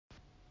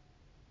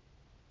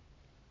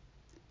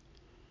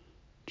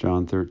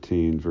John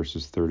 13,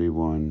 verses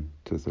 31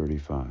 to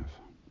 35.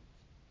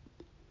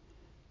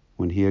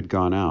 When he had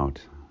gone out,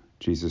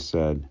 Jesus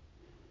said,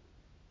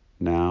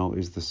 "Now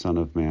is the Son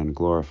of Man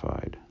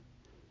glorified,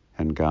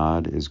 and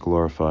God is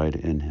glorified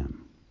in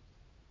him.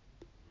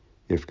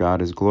 If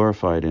God is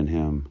glorified in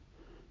him,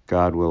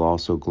 God will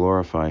also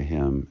glorify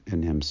him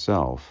in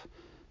himself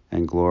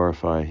and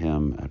glorify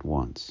him at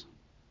once.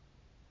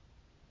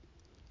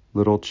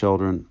 Little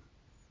children,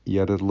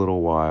 yet a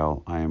little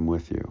while I am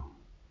with you.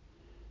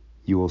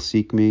 You will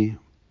seek me,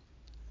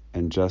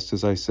 and just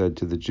as I said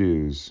to the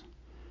Jews,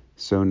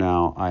 so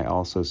now I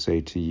also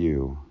say to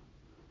you,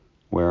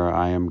 where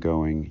I am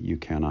going, you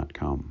cannot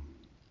come.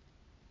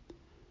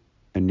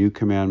 A new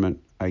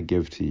commandment I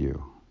give to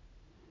you,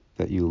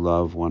 that you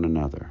love one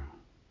another.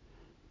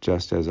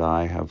 Just as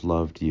I have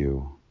loved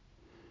you,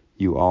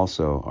 you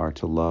also are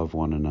to love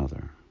one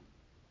another.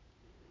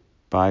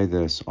 By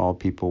this all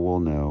people will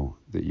know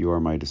that you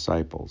are my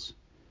disciples,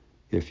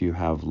 if you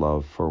have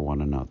love for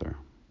one another."